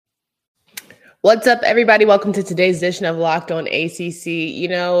What's up, everybody? Welcome to today's edition of Locked On ACC.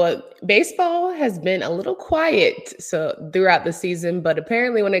 Baseball has been a little quiet throughout the season, but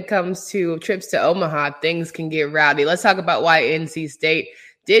apparently when it comes to trips to Omaha, things can get rowdy. Let's talk about why NC State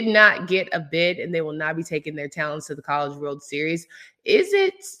did not get a bid and they will not be taking their talents to the College World Series. Is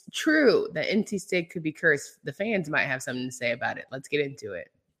it true that NC State could be cursed? The fans might have something to say about it. Let's get into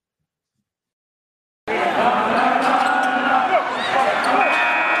it.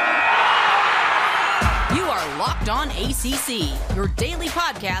 Locked On ACC, your daily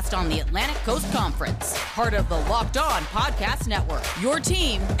podcast on the Atlantic Coast Conference. Part of the Locked On Podcast Network, your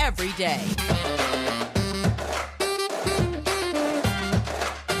team every day.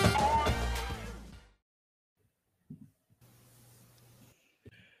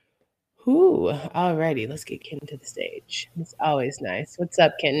 Alrighty, let's get Ken to the stage. It's always nice. What's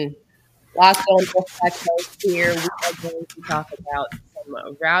up, Ken? Locked On Coast here. We are going to talk about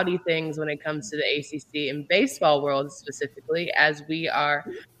some rowdy things when it comes to the ACC and baseball world specifically, as we are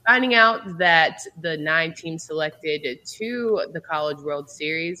finding out that the 9 teams selected to the College World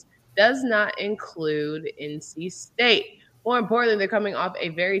Series does not include NC State. More importantly, they're coming off a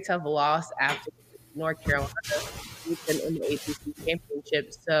very tough loss after North Carolina in the ACC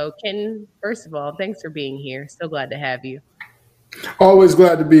championship. So, Ken, first of all, thanks for being here. So glad to have you. Always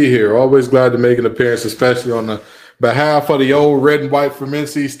glad to be here. Always glad to make an appearance, especially on the behalf of the old red and white from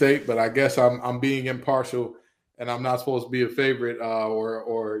NC State. But I guess I'm being impartial, and I'm not supposed to be a favorite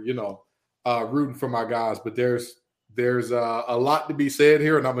or rooting for my guys. But there's a lot to be said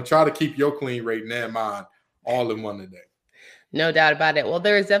here, and I'm gonna try to keep your clean rating and mine all in one today. No doubt about it. Well,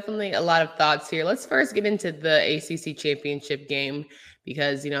 there is definitely a lot of thoughts here. Let's first get into the ACC championship game.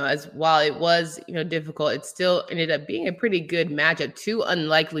 Because, while it was, difficult, it still ended up being a pretty good matchup. 2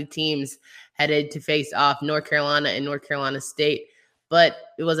 unlikely teams headed to face off, North Carolina and North Carolina State. But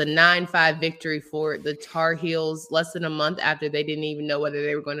it was a 9-5 victory for the Tar Heels less than a month after they didn't even know whether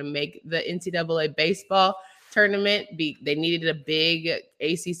they were going to make the NCAA baseball tournament. They needed a big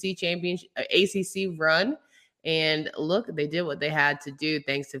ACC run. And look, they did what they had to do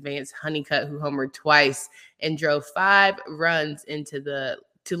thanks to Vance Honeycutt, who homered twice and drove 5 runs to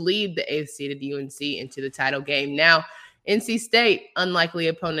lead the 8th seeded UNC into the title game. Now, NC State, unlikely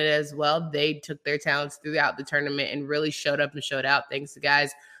opponent as well. They took their talents throughout the tournament and really showed up and showed out thanks to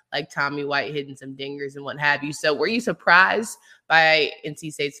guys like Tommy White hitting some dingers and what have you. So were you surprised by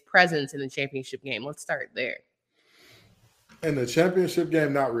NC State's presence in the championship game? Let's start there. In the championship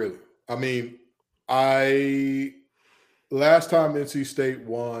game, not really. I mean, last time NC State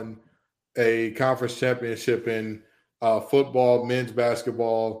won a conference championship in football, men's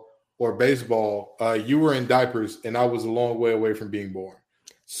basketball, or baseball, you were in diapers, and I was a long way away from being born.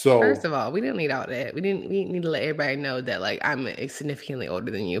 So, first of all, we didn't need all that. We need to let everybody know that, I'm significantly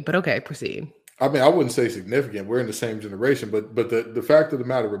older than you. But okay, proceed. I mean, I wouldn't say significant. We're in the same generation, but the fact of the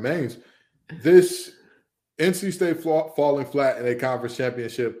matter remains, this NC State falling flat in a conference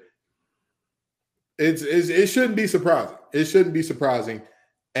championship. It shouldn't be surprising. It shouldn't be surprising.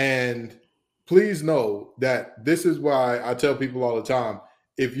 And please know that this is why I tell people all the time,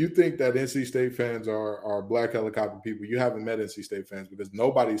 if you think that NC State fans are black helicopter people, you haven't met NC State fans, because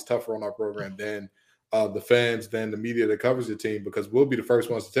nobody's tougher on our program than the fans, than the media that covers the team, because we'll be the first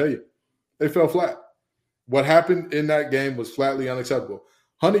ones to tell you they fell flat. What happened in that game was flatly unacceptable.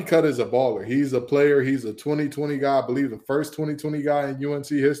 Honeycutt is a baller. He's a player. He's a 2020 guy. I believe the first 2020 guy in UNC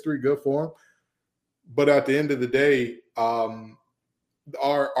history. Good for him. But at the end of the day, our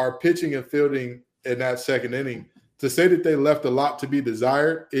pitching and fielding in that second inning, to say that they left a lot to be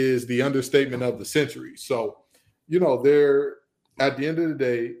desired is the understatement of the century. So, they're at the end of the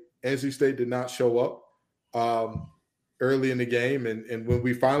day, NC State did not show up early in the game. And when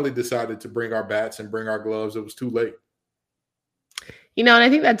we finally decided to bring our bats and bring our gloves, it was too late. And I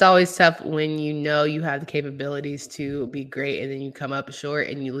think that's always tough when you have the capabilities to be great and then you come up short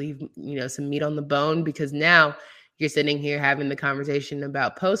and you leave, some meat on the bone, because now you're sitting here having the conversation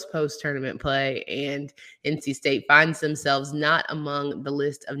about post tournament play, and NC State finds themselves not among the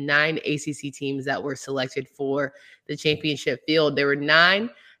list of 9 ACC teams that were selected for the championship field. There were 9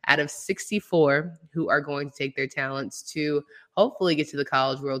 out of 64 who are going to take their talents to hopefully get to the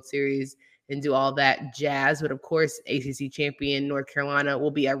College World Series and do all that jazz. But of course, ACC champion North Carolina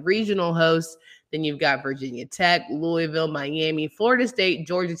will be a regional host. Then you've got Virginia Tech, Louisville, Miami, Florida State,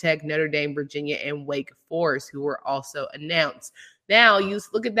 Georgia Tech, Notre Dame, Virginia, and Wake Forest, who were also announced. Now you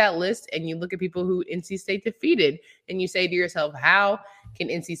look at that list and you look at people who NC State defeated, and you say to yourself, how can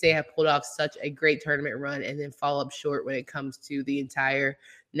NC State have pulled off such a great tournament run and then fall up short when it comes to the entire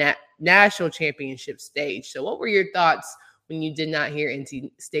national championship stage? So what were your thoughts when you did not hear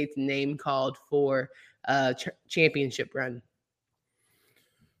NC State's name called for a championship run?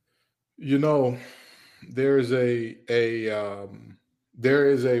 You know, there is a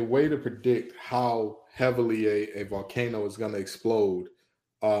way to predict how heavily a volcano is going to explode,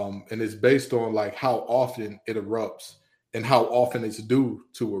 and it's based on like how often it erupts and how often it's due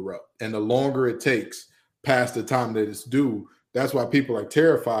to erupt. And the longer it takes past the time that it's due, that's why people are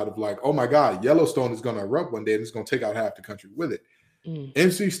terrified of like, oh my God, Yellowstone is going to erupt one day and it's going to take out half the country with it.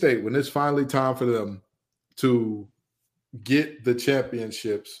 NC State, when it's finally time for them to get the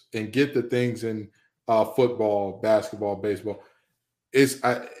championships and get the things in football, basketball, baseball, it's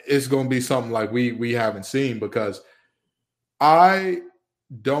going to be something like we haven't seen, because I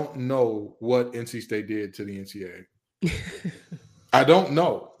don't know what NC State did to the NCAA. I don't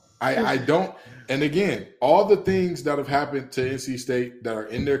know. I don't. And again, all the things that have happened to NC State that are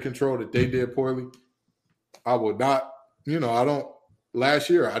in their control that they did poorly, I would not, I don't. Last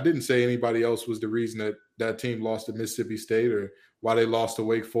year, I didn't say anybody else was the reason that team lost to Mississippi State, or why they lost to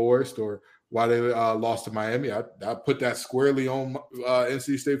Wake Forest, or why they lost to Miami. I put that squarely on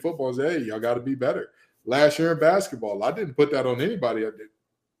NC State football and say, hey, y'all got to be better. Last year in basketball, I didn't put that on anybody.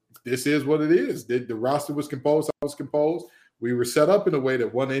 This is what it is. The roster was composed. I was composed. We were set up in a way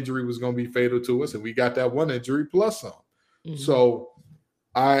that one injury was going to be fatal to us, and we got that one injury plus some. Mm-hmm. So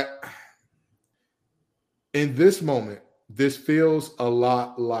in this moment, this feels a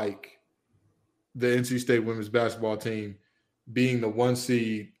lot like the NC State women's basketball team being the 1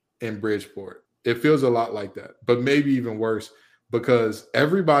 seed in Bridgeport. It feels a lot like that, but maybe even worse, because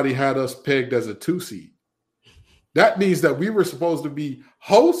everybody had us pegged as a 2 seed. That means that we were supposed to be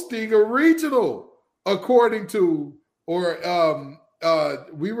hosting a regional, according to, or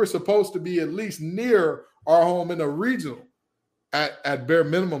we were supposed to be at least near our home in a regional at bare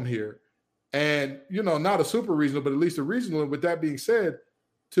minimum here. And, not a super regional, but at least a regional. And with that being said,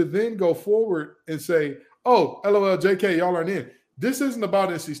 to then go forward and say, oh, LOL, JK, y'all aren't in. This isn't about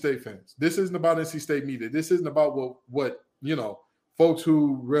NC State fans. This isn't about NC State media. This isn't about what folks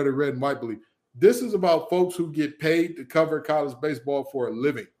who read and white believe. This is about folks who get paid to cover college baseball for a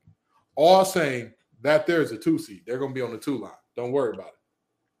living, all saying that there's a 2 seed. They're going to be on the 2 line. Don't worry about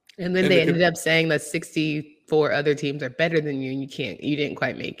it. And then they ended up saying that 64 other teams are better than you, and you didn't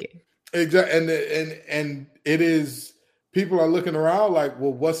quite make it. Exactly. And it is, people are looking around like,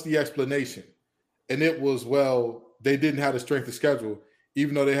 well, what's the explanation? And it was, well, they didn't have the strength of schedule,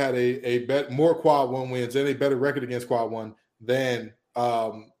 even though they had a more quad 1 wins and a better record against quad 1 than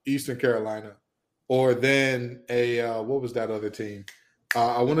Eastern Carolina, or than what was that other team?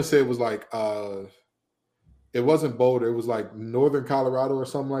 I want to say it was like, it wasn't Boulder. It was like Northern Colorado or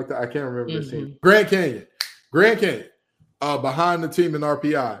something like that. I can't remember this team. Grand Canyon, behind the team in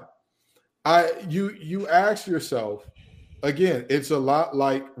RPI. You ask yourself, again, it's a lot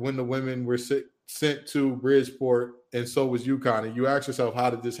like when the women were sent to Bridgeport and so was UConn. And you ask yourself, how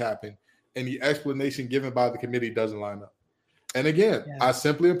did this happen? And the explanation given by the committee doesn't line up. And again, I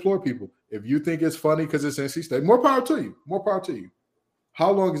simply implore people, if you think it's funny because it's NC State, more power to you. More power to you.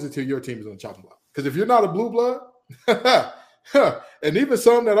 How long is it till your team is on the chopping block? Because if you're not a blue blood, and even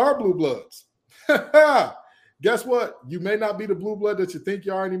some that are blue bloods, guess what? You may not be the blue blood that you think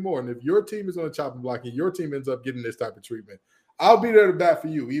you are anymore. And if your team is on the chopping block and your team ends up getting this type of treatment, I'll be there to bat for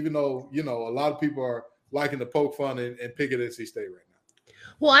you, even though, a lot of people are liking to poke fun and pick at NC State right now.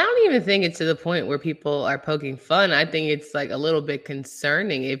 Well, I don't even think it's to the point where people are poking fun. I think it's like a little bit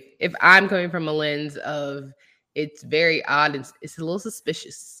concerning. If I'm coming from a lens of, it's very odd, it's a little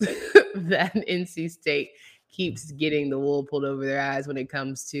suspicious that NC State keeps getting the wool pulled over their eyes when it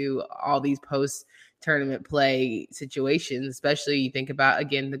comes to all these post-tournament play situations, especially you think about,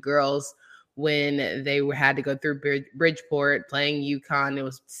 again, the girls when they had to go through Bridgeport playing UConn. It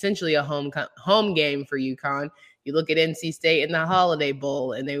was essentially a home game for UConn. You look at NC State in the Holiday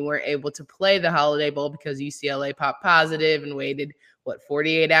Bowl, and they weren't able to play the Holiday Bowl because UCLA popped positive and waited,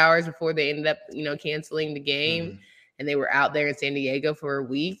 48 hours before they ended up, canceling the game. Mm-hmm. And they were out there in San Diego for a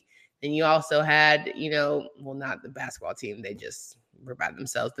week. And you also had, not the basketball team. They just were by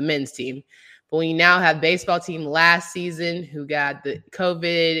themselves, the men's team. But when you now have baseball team last season who got the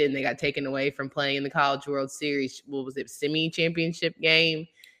COVID and they got taken away from playing in the College World Series, semi-championship game.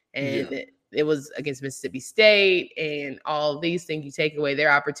 And it was against Mississippi State and all of these things, you take away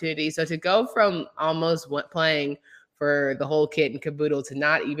their opportunity. So to go from almost playing for the whole kit and caboodle to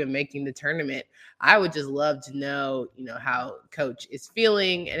not even making the tournament, I would just love to know, how coach is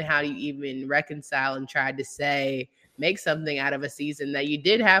feeling and how do you even reconcile and try to make something out of a season that you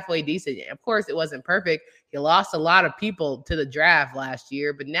did halfway decent. Of course, it wasn't perfect. You lost a lot of people to the draft last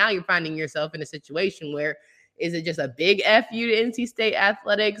year, but now you're finding yourself in a situation where Is it just a big FU to NC State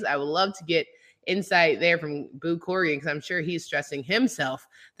athletics? I would love to get insight there from Boo Corrigan, because I'm sure he's stressing himself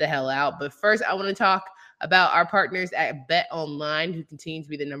the hell out. But first, I want to talk about our partners at Bet Online, who continue to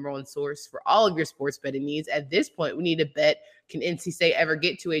be the number one source for all of your sports betting needs. At this point, we need to bet, can NC State ever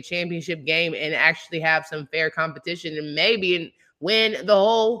get to a championship game and actually have some fair competition and maybe win the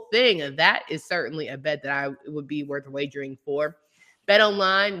whole thing? That is certainly a bet that I would be worth wagering for. Bet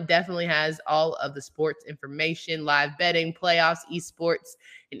Online definitely has all of the sports information, live betting, playoffs, esports,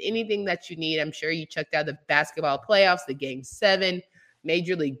 and anything that you need. I'm sure you checked out the basketball playoffs, the Game 7,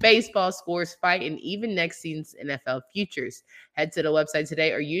 Major League Baseball scores, fight, and even next season's NFL futures. Head to the website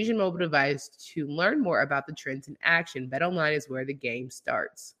today or use your mobile device to learn more about the trends in action. BetOnline is where the game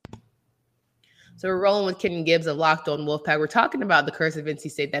starts. So we're rolling with Ken Gibbs of Locked On Wolfpack. We're talking about the curse of NC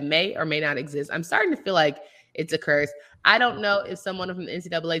State that may or may not exist. I'm starting to feel like it's a curse. I don't know if someone from the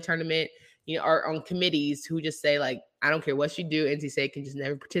NCAA tournament, are on committees who just say, like, I don't care what you do, NC State can just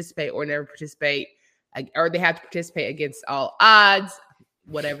never participate, or they have to participate against all odds,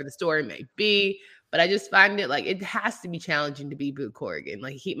 whatever the story may be. But I just find it like it has to be challenging to be Boo Corrigan.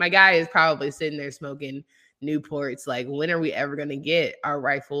 Like, my guy is probably sitting there smoking Newports. Like, when are we ever going to get our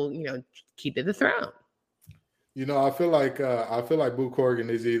rightful, key to the throne? I feel like Boo Corrigan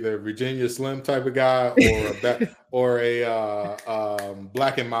is either Virginia Slim type of guy or a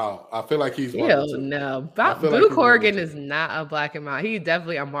Black and Mild. I feel like he's one of the two. No, Boo Corrigan is not a Black and Mild. He's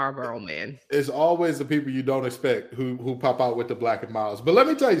definitely a Marlboro man. It's always the people you don't expect who pop out with the Black and Milds. But let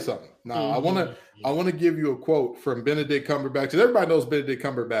me tell you something. Now, I want to give you a quote from Benedict Cumberbatch, because everybody knows Benedict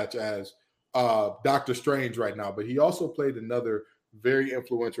Cumberbatch as Doctor Strange right now, but he also played another very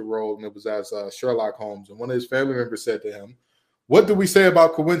influential role, and it was as Sherlock Holmes. And one of his family members said to him, "What do we say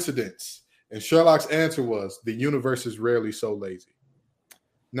about coincidence?" And Sherlock's answer was, "The universe is rarely so lazy."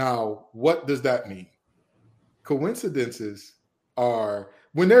 Now, what does that mean? Coincidences are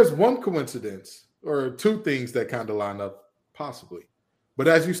when there's one coincidence or two things that kind of line up, possibly. But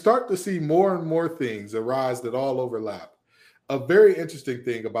as you start to see more and more things arise that all overlap, a very interesting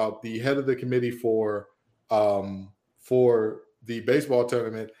thing about the head of the committee for the baseball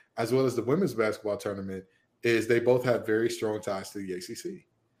tournament as well as the women's basketball tournament is they both have very strong ties to the ACC.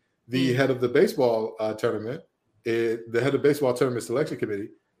 The head of the baseball tournament, the head of baseball tournament selection committee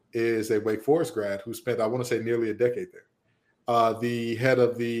is a Wake Forest grad who spent, I want to say, nearly a decade there. The head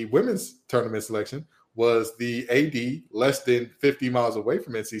of the women's tournament selection was the AD less than 50 miles away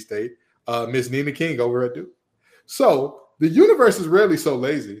from NC State, Miss Nina King over at Duke. So the universe is rarely so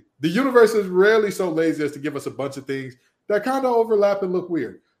lazy. The universe is rarely so lazy as to give us a bunch of things that kind of overlap and look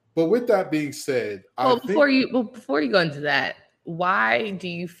weird. But with that being said, before you go into that, why do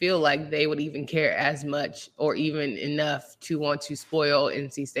you feel like they would even care as much or even enough to want to spoil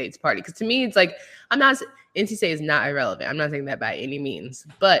NC State's party? Because to me, it's like, NC State is not irrelevant. I'm not saying that by any means.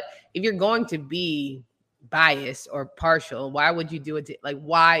 But if you're going to be biased or partial, why would you do it?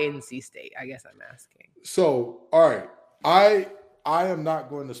 Why NC State? I guess I'm asking. So, all right. I am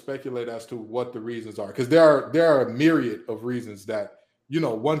not going to speculate as to what the reasons are, because there are a myriad of reasons that,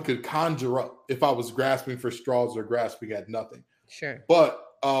 one could conjure up if I was grasping for straws or grasping at nothing. Sure. But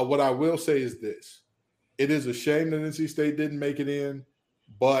what I will say is this. It is a shame that NC State didn't make it in,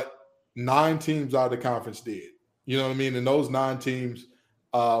 but 9 teams out of the conference did. You know what I mean? And those 9 teams,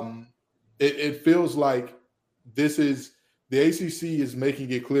 it feels like this is – the ACC is making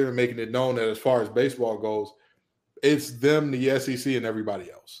it clear and making it known that as far as baseball goes, it's them, the SEC, and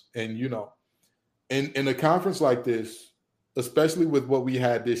everybody else. And, in a conference like this, especially with what we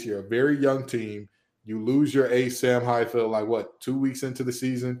had this year, a very young team, you lose your ace, Sam Highfield, 2 weeks into the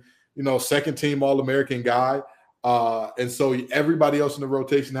season, second team All-American guy. And so everybody else in the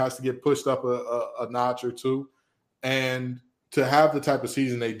rotation has to get pushed up a notch or two. And to have the type of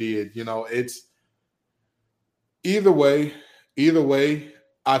season they did, it's either way,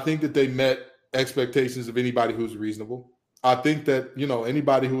 I think that they met expectations of anybody who's reasonable. I think that,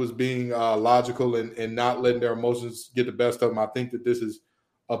 anybody who is being logical and not letting their emotions get the best of them, I think that this is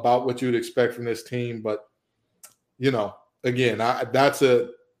about what you'd expect from this team. But, again, that's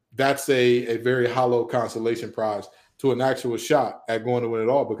a very hollow consolation prize to an actual shot at going to win it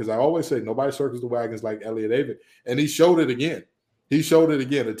all, because I always say nobody circles the wagons like Elliott David. And he showed it again.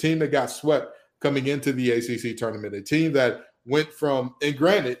 A team that got swept coming into the ACC tournament, a team that went from, and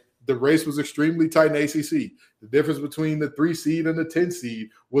granted, the race was extremely tight in ACC. The difference between the 3 seed and the 10 seed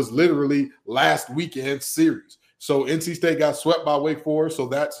was literally last weekend's series. So NC State got swept by Wake Forest, so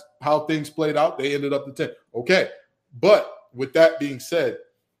that's how things played out. They ended up the 10. Okay, but with that being said,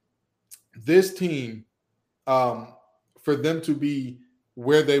 this team, for them to be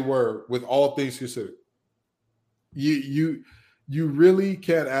where they were with all things considered, you really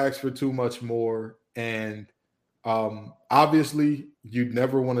can't ask for too much more. And obviously, you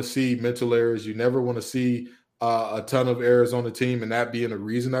never want to see mental errors. You never want to see a ton of errors on the team, and that being a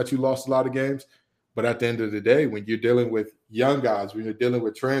reason that you lost a lot of games. But at the end of the day, when you're dealing with young guys, when you're dealing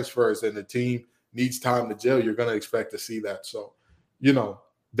with transfers, and the team needs time to gel, you're going to expect to see that. So,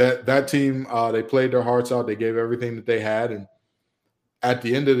 that team, they played their hearts out. They gave everything that they had, and at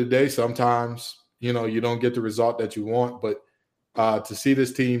the end of the day, sometimes you don't get the result that you want. But to see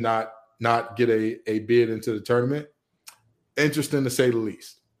this team not get a bid into the tournament, interesting to say the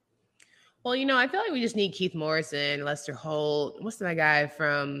least. Well, I feel like we just need Keith Morrison, Lester Holt. What's that guy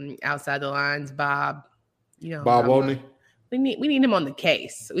from Outside the Lines? Bob. Bob Olney. We need him on the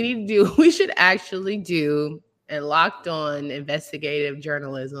case. We should actually do a Locked On investigative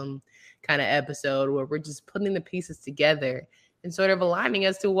journalism kind of episode where we're just putting the pieces together and sort of aligning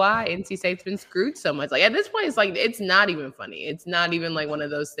as to why NC State's been screwed so much. Like at this point, it's not even funny. It's not even like one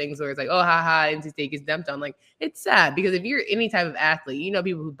of those things where it's like, oh, ha, NC State gets dumped on. Like it's sad because if you're any type of athlete,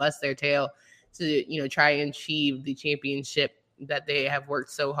 people who bust their tail to, try and achieve the championship that they have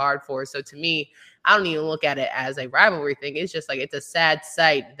worked so hard for. So to me, I don't even look at it as a rivalry thing. It's just like, it's a sad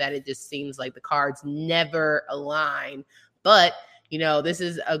sight that it just seems like the cards never align. But, this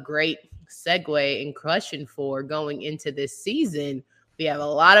is a great segue and question for going into this season. We have a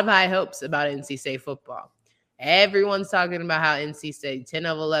lot of high hopes about NC State football. Everyone's talking about how NC State 10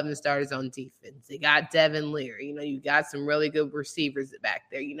 of 11 starters on defense. They got Devin Leary. You got some really good receivers back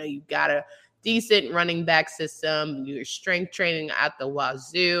there. You got a decent running back system. Your strength training at the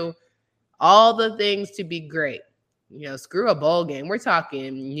wazoo. All the things to be great. Screw a bowl game. We're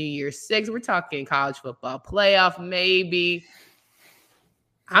talking New Year's 6. We're talking college football playoff, maybe.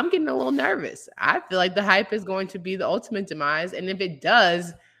 I'm getting a little nervous. I feel like the hype is going to be the ultimate demise. And if it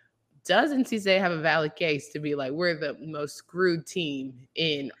does NC State have a valid case to be like, we're the most screwed team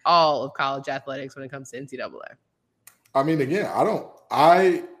in all of college athletics when it comes to NCAA? I mean, again,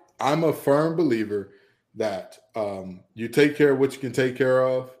 I'm a firm believer that you take care of what you can take care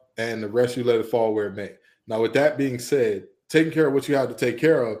of, and the rest you let it fall where it may. Now, with that being said, taking care of what you have to take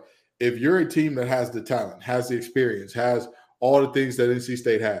care of, if you're a team that has the talent, has the experience, has all the things that NC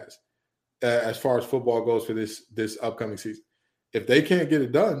State has as far as football goes for this upcoming season, if they can't get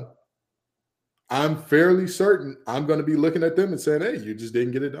it done, I'm fairly certain I'm going to be looking at them and saying, hey, you just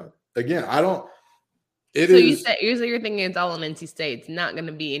didn't get it done. Again, I don't. You're thinking it's all on NC State. It's not going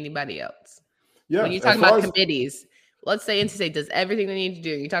to be anybody else. Yeah. When you talk about committees, let's say NC State does everything they need to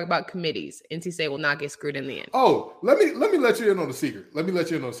do. You talk about committees. NC State will not get screwed in the end. Oh, let me let you in on the secret. Let me let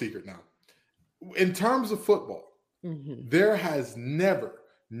you in on the secret now. In terms of football, there has never,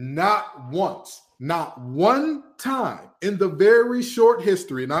 not once, not one time in the very short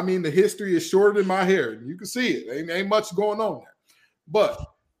history, and I mean the history is shorter than my hair. You can see it. Ain't much going on there. But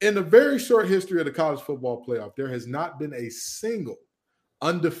in the very short history of the college football playoff, there has not been a single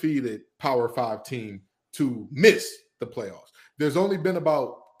undefeated Power 5 team to miss the playoffs. There's only been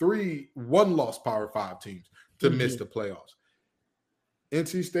about 3 one-loss Power 5 teams to miss the playoffs.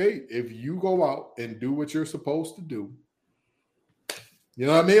 NC State, if you go out and do what you're supposed to do, you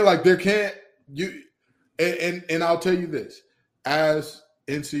know what I mean? Like there can't you and I'll tell you this, as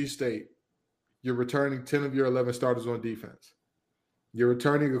NC State, you're returning 10 of your 11 starters on defense. You're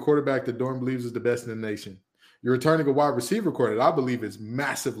returning a quarterback that Dorn believes is the best in the nation. You're returning a wide receiver core that I believe is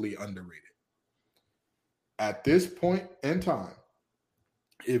massively underrated. At this point in time,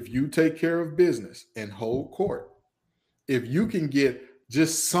 if you take care of business and hold court, if you can get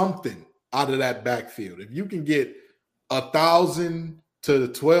just something out of that backfield, if you can get 1,000 to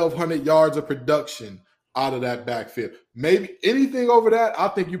 1,200 yards of production out of that backfield, maybe anything over that, I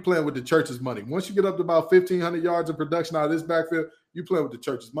think you're playing with the church's money. Once you get up to about 1,500 yards of production out of this backfield, you play with the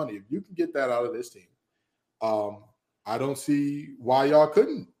church's money. If you can get that out of this team, I don't see why y'all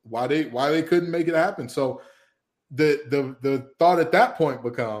couldn't, why they couldn't make it happen. So the thought at that point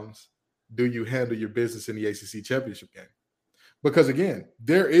becomes, do you handle your business in the ACC championship game? Because again,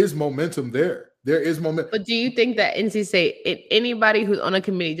 there is momentum there. There is momentum. But do you think that NC State, anybody who's on a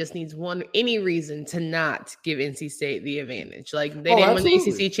committee just needs any reason to not give NC State the advantage? Like they didn't win the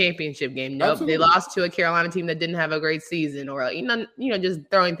ACC championship game. Nope. Absolutely. They lost to a Carolina team that didn't have a great season, or just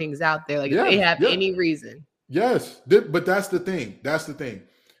throwing things out there. Like if they have any reason. Yes, but that's the thing. That's the thing.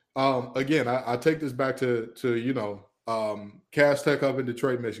 Again, I take this back to Cass Tech up in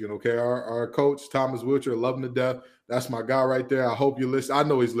Detroit, Michigan. Okay, our coach Thomas Wilcher, love him to death. That's my guy right there. I hope you listen. I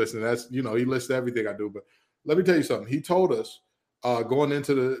know he's listening. That's he listens to everything I do. But let me tell you something. He told us going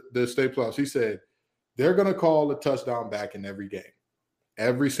into the state playoffs. He said they're going to call a touchdown back in every game,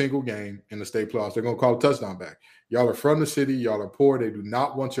 every single game in the state playoffs. They're going to call a touchdown back. Y'all are from the city. Y'all are poor. They do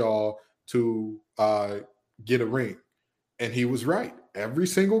not want y'all to get a ring. And he was right. Every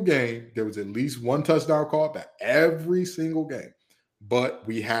single game, there was at least one touchdown called back. Every single game. But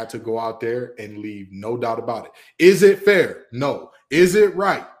we had to go out there and leave, no doubt about it. Is it fair? No. Is it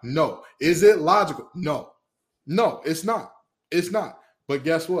right? No. Is it logical? No. No, it's not. It's not. But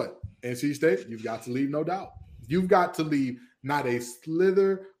guess what? NC State, you've got to leave, no doubt. You've got to leave not a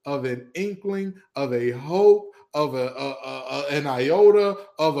slither of an inkling, of a hope, of an iota,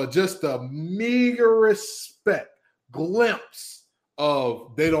 of just a meager speck, glimpse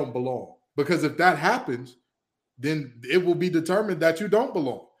of they don't belong. Because if that happens, then it will be determined that you don't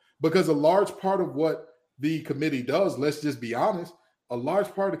belong. Because a large part of what the committee does, let's just be honest, a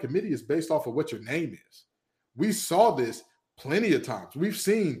large part of the committee is based off of what your name is. We saw this plenty of times. We've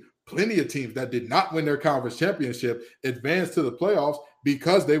seen plenty of teams that did not win their conference championship advance to the playoffs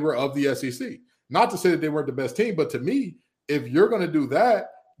because they were of the SEC. Not to say that they weren't the best team, but to me, if you're going to do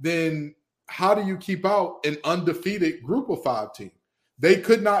that, then how do you keep out an undefeated group of 5 team? They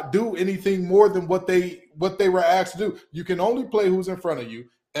could not do anything more than what they were asked to do. You can only play who's in front of you,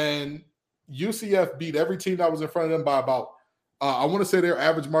 and UCF beat every team that was in front of them by about, I want to say their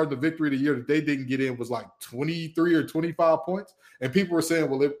average margin of victory the year that they didn't get in was like 23 or 25 points. And people were saying,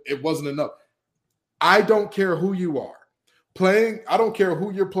 well, it wasn't enough. I don't care who you are playing. I don't care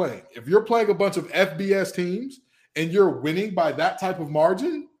who you're playing. If you're playing a bunch of FBS teams and you're winning by that type of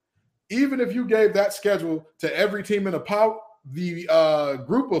margin, even if you gave that schedule to every team in the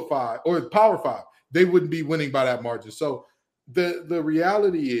group of 5 or Power 5, they wouldn't be winning by that margin. So the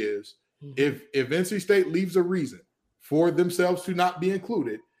reality is, if NC State leaves a reason for themselves to not be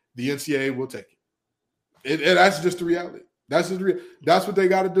included, the NCAA will take it. And that's just the reality. That's what they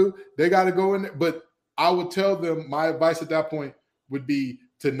got to do. They got to go in there. But I would tell them, my advice at that point would be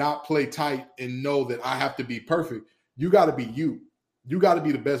to not play tight and know that I have to be perfect. You got to be you. You got to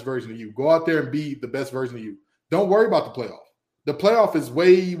be the best version of you. Go out there and be the best version of you. Don't worry about the playoff. The playoff is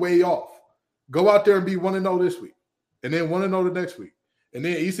way, way off. Go out there and be 1-0 this week, and then 1-0 the next week. And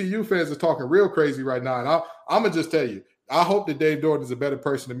then ECU fans are talking real crazy right now. And I'm going to just tell you, I hope that Dave Dorn is a better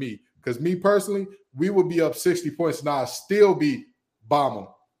person than me. Because me personally, we would be up 60 points and I'd still be bomb them.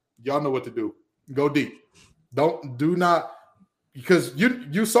 Y'all know what to do. Go deep. Do not, because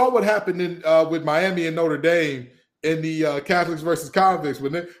you saw what happened with Miami and Notre Dame in the Catholics versus Convicts.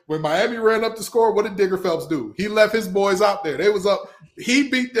 When Miami ran up the score, what did Digger Phelps do? He left his boys out there. They was up. He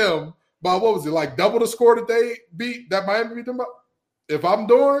beat them by, what was it, like double the score that Miami beat them up? If I'm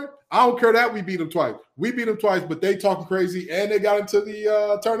Dorn, I don't care that we beat them twice. We beat them twice, but they talking crazy, and they got into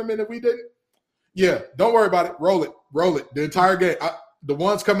the tournament and we didn't. Yeah, don't worry about it. Roll it. The entire game. The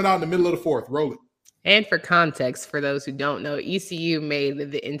ones coming out in the middle of the fourth, roll it. And for context, for those who don't know, ECU made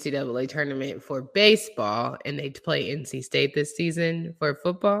the NCAA tournament for baseball, and they play NC State this season for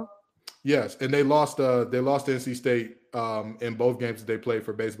football. Yes, and they lost to NC State in both games that they played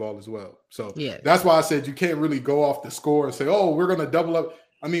for baseball as well. So that's why I said you can't really go off the score and say, oh, we're going to double up.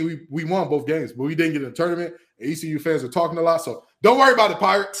 I mean, we won both games, but we didn't get in the tournament. ECU fans are talking a lot, so don't worry about it,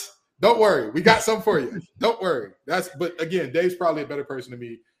 Pirates. Don't worry. We got something for you. Don't worry. But again, Dave's probably a better person than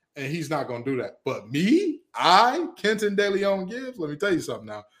me, and he's not going to do that. But me, Kenton De Leon Gibbs, let me tell you something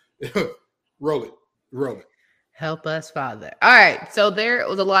now. Roll it. Help us, Father. All right. So there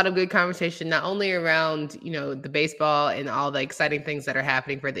was a lot of good conversation, not only around, the baseball and all the exciting things that are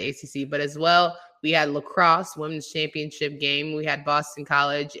happening for the ACC, but as well, we had lacrosse women's championship game. We had Boston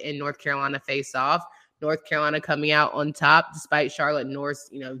College and North Carolina face off. North Carolina coming out on top despite Charlotte North's,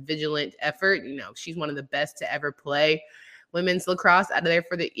 vigilant effort. She's one of the best to ever play women's lacrosse out of there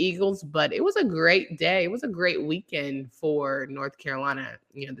for the Eagles. But it was a great day. It was a great weekend for North Carolina.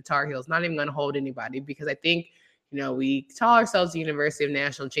 The Tar Heels not even going to hold anybody because I think, we call ourselves the University of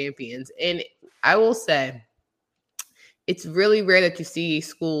National Champions. And I will say, it's really rare that you see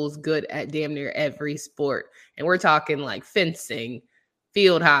schools good at damn near every sport. And we're talking like fencing,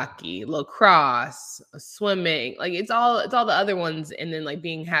 field hockey, lacrosse, swimming, like it's all the other ones. And then like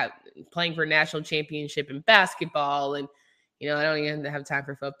playing for a national championship in basketball. And, I don't even have time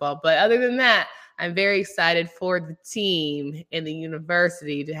for football. But other than that, I'm very excited for the team and the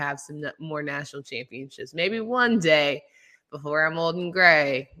university to have some more national championships. Maybe one day before I'm old and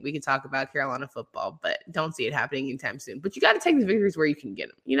gray, we can talk about Carolina football, but don't see it happening anytime soon. But you got to take the victories where you can get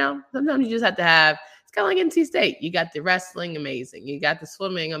them. Sometimes you just have to have, it's kind of like NC State. You got the wrestling, amazing. You got the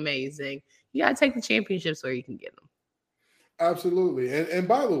swimming, amazing. You got to take the championships where you can get them. Absolutely. And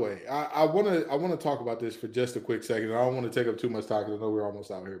by the way, I want to talk about this for just a quick second. I don't want to take up too much time because I know we're almost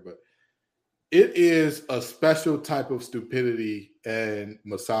out here, but it is a special type of stupidity and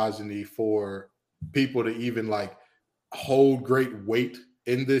misogyny for people to even like hold great weight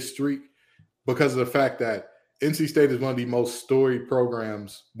in this streak because of the fact that NC State is one of the most storied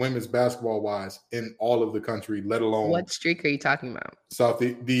programs, women's basketball wise, in all of the country, let alone. What streak are you talking about? So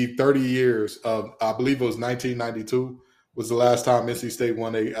the 30 years of, I believe it was 1992 was the last time NC State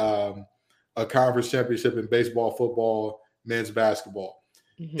won a conference championship in baseball, football, men's basketball.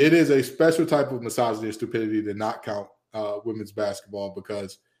 Mm-hmm. It is a special type of misogyny and stupidity to not count women's basketball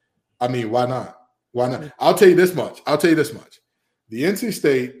because, I mean, why not? Why not? I'll tell you this much. The NC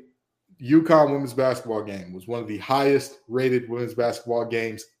State UConn women's basketball game was one of the highest rated women's basketball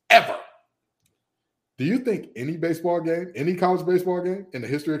games ever. Do you think any college baseball game in the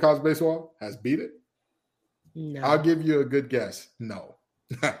history of college baseball has beat it? No. I'll give you a good guess. No.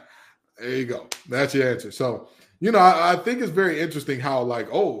 There you go. That's your answer. So, I think it's very interesting how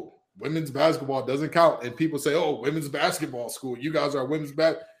women's basketball doesn't count. And people say, women's basketball school. You guys are women's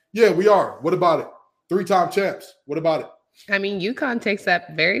basketball. Yeah, we are. What about it? 3-time champs. What about it? I mean, UConn takes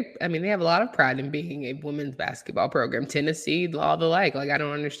that they have a lot of pride in being a women's basketball program. Tennessee, all the like. I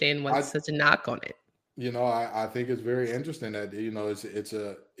don't understand what's such a knock on it. I think it's very interesting that,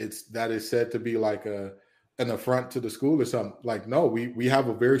 it's that is said to be like an affront to the school or something. Like, no, we have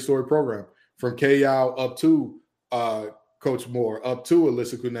a very storied program from K-Yow up to Coach Moore, up to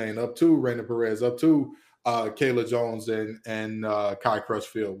Alyssa Cunane, up to Raina Perez, up to Kayla Jones and Kai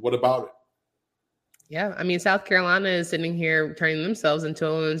Crutchfield. What about it? Yeah, I mean, South Carolina is sitting here turning themselves into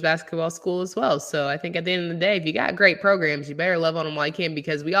a women's basketball school as well. So I think at the end of the day, if you got great programs, you better love on them while you can,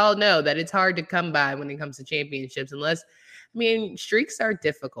 because we all know that it's hard to come by when it comes to championships streaks are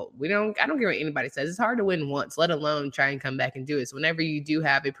difficult. I don't care what anybody says. It's hard to win once, let alone try and come back and do it. So whenever you do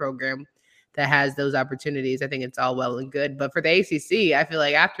have a program that has those opportunities, I think it's all well and good. But for the ACC, I feel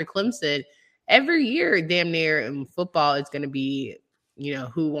like after Clemson, every year, damn near in football, it's going to be,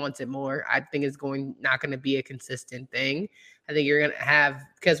 who wants it more. I think it's not going to be a consistent thing. I think you're going to have,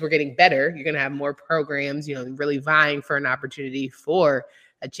 because we're getting better, you're going to have more programs, really vying for an opportunity for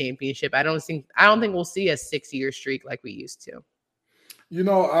a championship. I don't think we'll see a 6-year streak like we used to.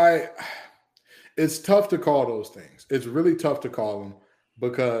 It's tough to call those things. It's really tough to call them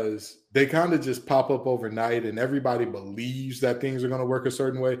because they kind of just pop up overnight and everybody believes that things are going to work a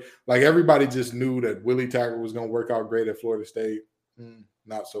certain way. Like everybody just knew that Willie Taggart was going to work out great at Florida State.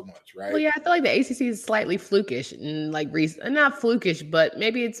 Not so much, right? Well, yeah, I feel like the ACC is slightly flukish and not flukish, but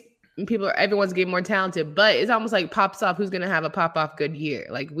maybe it's everyone's getting more talented, but it's almost like pops off. Who's going to have a pop off good year?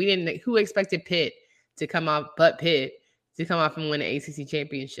 Like who expected Pitt to come off and win an ACC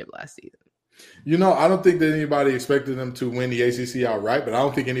championship last season? I don't think that anybody expected them to win the ACC outright, but I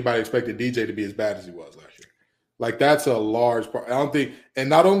don't think anybody expected DJ to be as bad as he was last year. Like, that's a large part. I don't think, and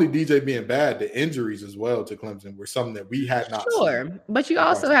not only DJ being bad, the injuries as well to Clemson were something that we had not seen. But you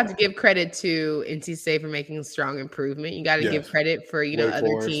also have to give credit to NC State for making a strong improvement. You got to give credit for,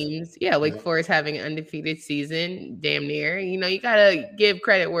 other teams. Yeah, Wake Forest having an undefeated season, damn near. You got to give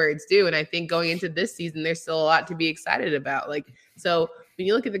credit where it's due. And I think going into this season, there's still a lot to be excited about. So when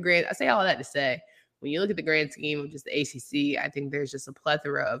you look at I say all that to say, when you look at the grand scheme of just the ACC, I think there's just a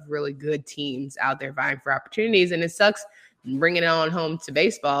plethora of really good teams out there vying for opportunities. And it sucks bringing it on home to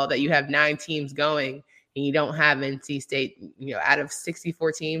baseball that you have 9 teams going and you don't have NC State, out of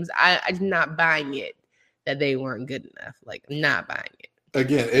 64 teams. I'm not buying it that they weren't good enough. Not buying it.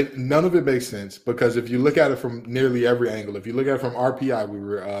 Again, none of it makes sense because if you look at it from nearly every angle, if you look at it from RPI, we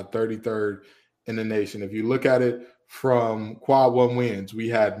were 33rd in the nation. If you look at it from quad 1 wins, we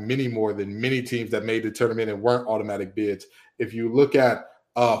had many more than many teams that made the tournament and weren't automatic bids. If you look at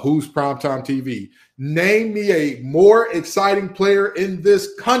who's primetime TV, name me a more exciting player in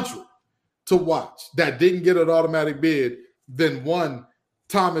this country to watch that didn't get an automatic bid than one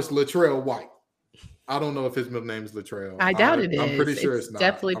Thomas Latrell White. I don't know if his middle name is Latrell. I doubt it is. I'm pretty sure it's not.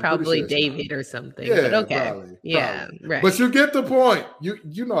 Definitely probably David or something. Yeah, but okay. Probably. Yeah, right. But you get the point.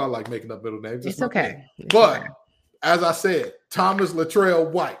 You know I like making up middle names. It's okay. But as I said, Thomas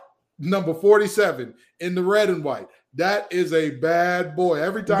Latrell White, number 47 in the red and white. That is a bad boy.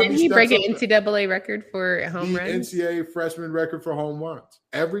 Every time didn't he break an NCAA record for home runs? NCAA freshman record for home runs.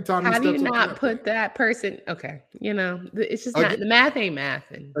 Every time. How do you not put that person? Okay, it's just not the math ain't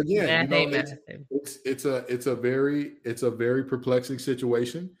mathing. Again, math ain't mathing. It's a very perplexing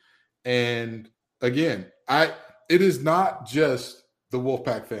situation, and again, it is not just the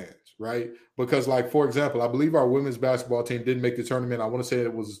Wolfpack fans, right? Because, for example, I believe our women's basketball team didn't make the tournament. I want to say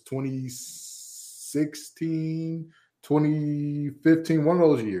it was 2016, 2015, one of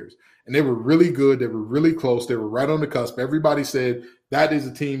those years. And they were really good. They were really close. They were right on the cusp. Everybody said that is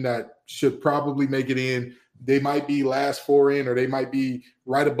a team that should probably make it in. They might be last 4 in, or they might be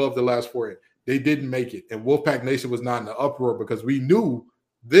right above the last 4 in. They didn't make it. And Wolfpack Nation was not in the uproar because we knew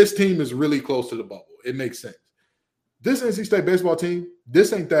this team is really close to the bubble. It makes sense. This NC State baseball team,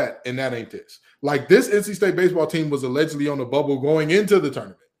 this ain't that, and that ain't this. Like, this NC State baseball team was allegedly on the bubble going into the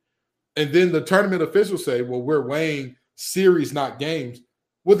tournament. And then the tournament officials say, well, we're weighing series, not games.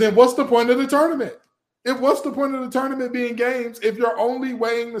 Well, then what's the point of the tournament? What's the point of the tournament being games if you're only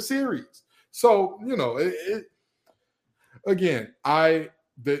weighing the series? So, again,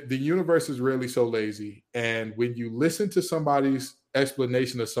 the universe is really so lazy. And when you listen to somebody's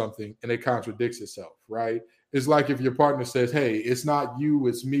explanation of something and it contradicts itself, right? It's like if your partner says, hey, it's not you,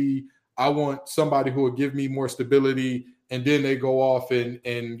 it's me. I want somebody who will give me more stability. And then they go off and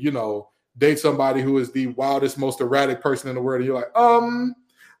date somebody who is the wildest, most erratic person in the world. And you're like,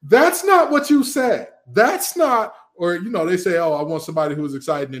 that's not what you said. That's not, or, they say, oh, I want somebody who's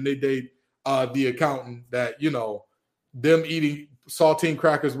excited, and they date the accountant that, them eating saltine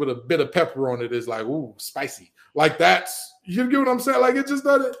crackers with a bit of pepper on it is like, ooh, spicy. Like, that's, you get what I'm saying? Like, it just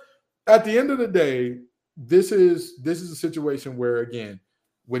doesn't, at the end of the day, this is a situation where, again,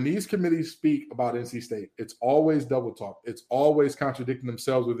 when these committees speak about NC State, it's always double talk. It's always contradicting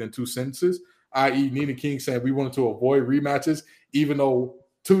themselves within 2 sentences, i.e. Nina King saying we wanted to avoid rematches, even though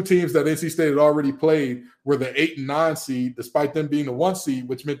 2 teams that NC State had already played were the 8 and 9 seed, despite them being the 1 seed,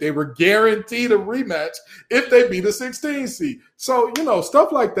 which meant they were guaranteed a rematch if they beat the 16 seed. So,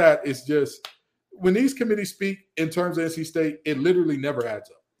 stuff like that is just, when these committees speak in terms of NC State, it literally never adds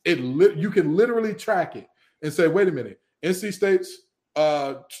up. You can literally track it and say, wait a minute, NC State's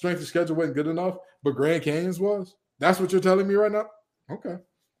strength of schedule wasn't good enough, but Grand Canyon's was? That's what you're telling me right now? Okay.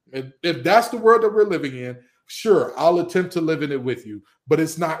 If that's the world that we're living in, sure, I'll attempt to live in it with you, but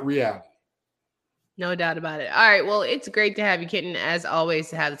it's not reality. No doubt about it. All right. Well, it's great to have you, Kitten, as always,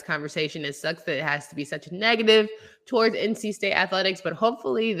 to have this conversation. It sucks that it has to be such a negative towards NC State athletics, but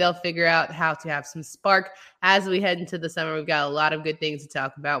hopefully they'll figure out how to have some spark as we head into the summer. We've got a lot of good things to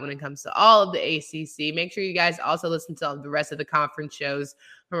talk about when it comes to all of the ACC. Make sure you guys also listen to all the rest of the conference shows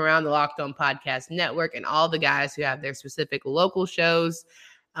from around the Locked On Podcast Network and all the guys who have their specific local shows.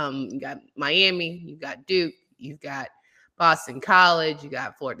 You got Miami, you got Duke, you've got Boston College, you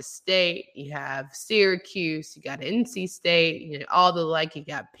got Florida State, you have Syracuse, you got NC State, all the you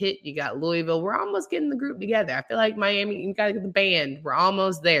got Pitt, you got Louisville. We're almost getting the group together. I feel like Miami, you got to get the band. We're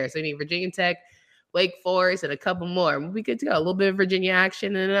almost there. So we need Virginia Tech, Wake Forest, and a couple more. We'll be good to go. A little bit of Virginia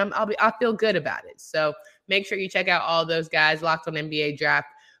action, and I'll feel good about it. So make sure you check out all those guys. Locked On NBA Draft.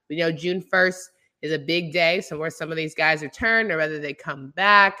 We know June 1st is a big day. So where some of these guys return or whether they come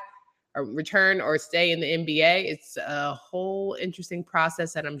back or return or stay in the NBA. It's a whole interesting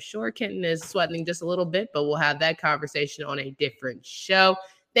process that I'm sure Kenton is sweating just a little bit, but we'll have that conversation on a different show.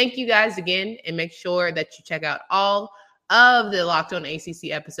 Thank you guys again, and make sure that you check out all of the Locked On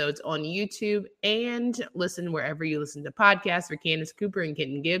ACC episodes on YouTube and listen wherever you listen to podcasts. For Candace Cooper and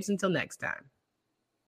Kenton Gibbs, until next time.